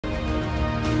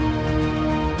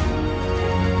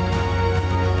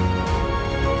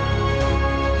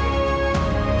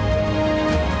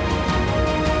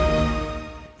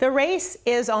The race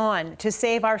is on to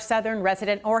save our southern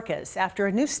resident orcas after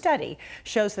a new study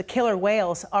shows the killer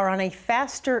whales are on a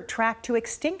faster track to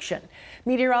extinction.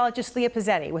 Meteorologist Leah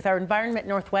Pizzetti with our Environment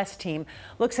Northwest team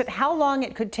looks at how long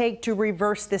it could take to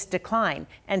reverse this decline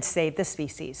and save the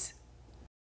species.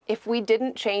 If we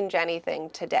didn't change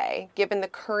anything today, given the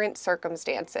current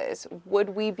circumstances, would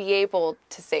we be able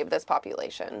to save this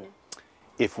population?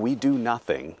 If we do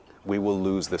nothing, we will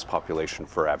lose this population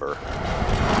forever.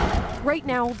 Right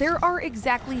now, there are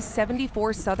exactly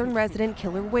 74 southern resident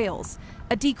killer whales,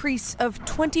 a decrease of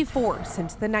 24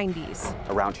 since the 90s.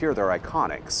 Around here, they're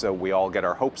iconic, so we all get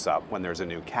our hopes up when there's a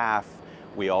new calf.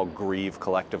 We all grieve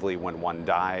collectively when one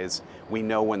dies. We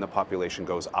know when the population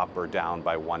goes up or down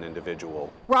by one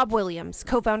individual. Rob Williams,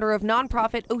 co-founder of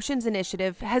nonprofit Oceans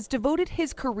Initiative, has devoted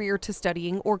his career to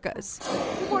studying orcas.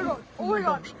 Oh my God, oh my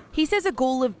gosh. He says a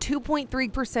goal of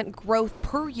 2.3% growth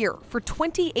per year for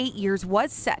 28 years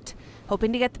was set,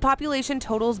 hoping to get the population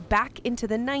totals back into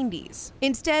the 90s.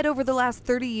 Instead, over the last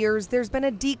 30 years, there's been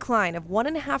a decline of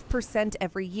 1.5%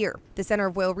 every year. The Center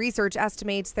of Whale Research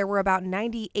estimates there were about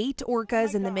 98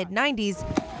 orcas in the mid-90s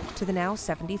to the now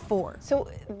 74. So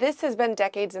this has been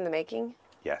decades in the making?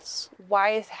 Yes.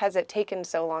 Why has it taken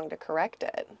so long to correct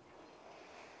it?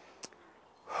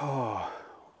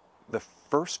 The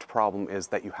first problem is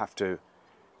that you have to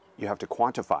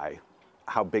quantify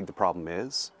how big the problem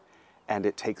is, and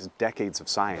it takes decades of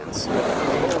science.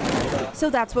 So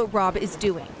that's what Rob is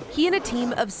doing. He and a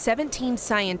team of 17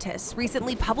 scientists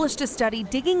recently published a study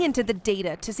digging into the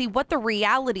data to see what the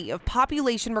reality of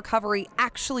population recovery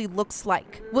actually looks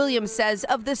like. Williams says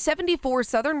of the 74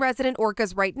 southern resident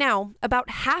orcas right now, about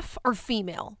half are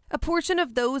female. A portion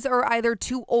of those are either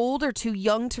too old or too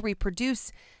young to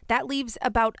reproduce. That leaves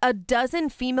about a dozen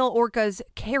female orcas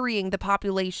carrying the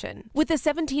population. With a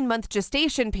 17-month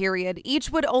gestation period, each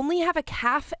would only have a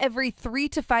calf every 3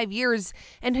 to 5 years,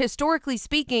 and historically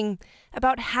speaking,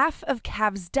 about half of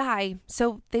calves die,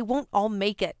 so they won't all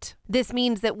make it. This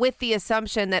means that with the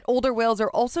assumption that older whales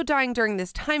are also dying during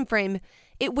this time frame,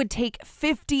 it would take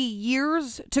 50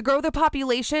 years to grow the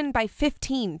population by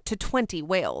 15 to 20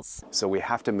 whales. So we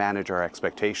have to manage our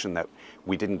expectation that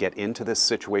we didn't get into this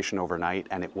situation overnight,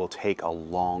 and it will take a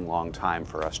long, long time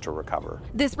for us to recover.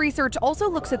 This research also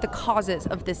looks at the causes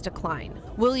of this decline.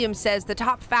 Williams says the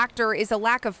top factor is a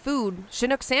lack of food,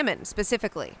 Chinook salmon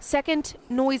specifically. Second,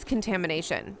 noise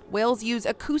contamination. Whales use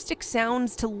acoustic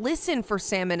sounds to listen for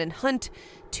salmon and hunt.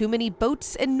 Too many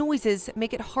boats and noises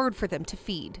make it hard for them to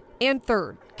feed. And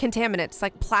third, contaminants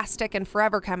like plastic and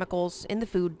forever chemicals in the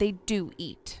food they do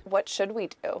eat. What should we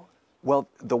do? Well,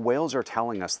 the whales are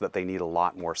telling us that they need a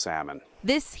lot more salmon.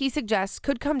 This, he suggests,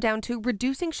 could come down to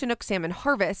reducing Chinook salmon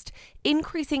harvest,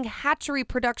 increasing hatchery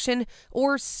production,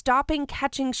 or stopping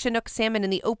catching Chinook salmon in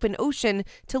the open ocean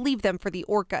to leave them for the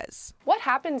orcas. What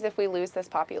happens if we lose this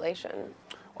population?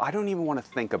 I don't even want to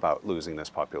think about losing this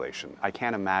population. I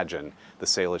can't imagine the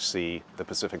Salish Sea, the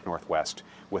Pacific Northwest,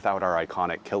 without our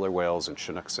iconic killer whales and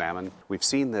Chinook salmon. We've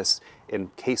seen this in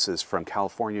cases from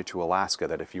California to Alaska,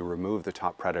 that if you remove the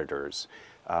top predators,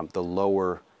 the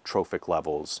lower trophic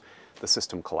levels, the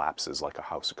system collapses like a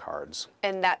house of cards.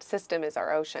 And that system is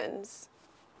our oceans.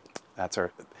 That's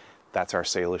our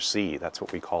Salish Sea. That's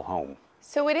what we call home.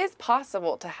 So it is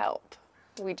possible to help.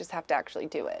 We just have to actually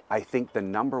do it. I think the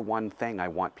number one thing I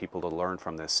want people to learn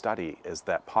from this study is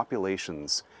that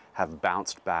populations have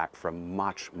bounced back from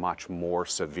much, much more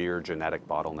severe genetic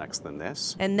bottlenecks than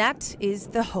this. And that is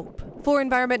the hope. For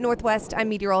Environment Northwest, I'm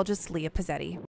meteorologist Leah Pizzetti.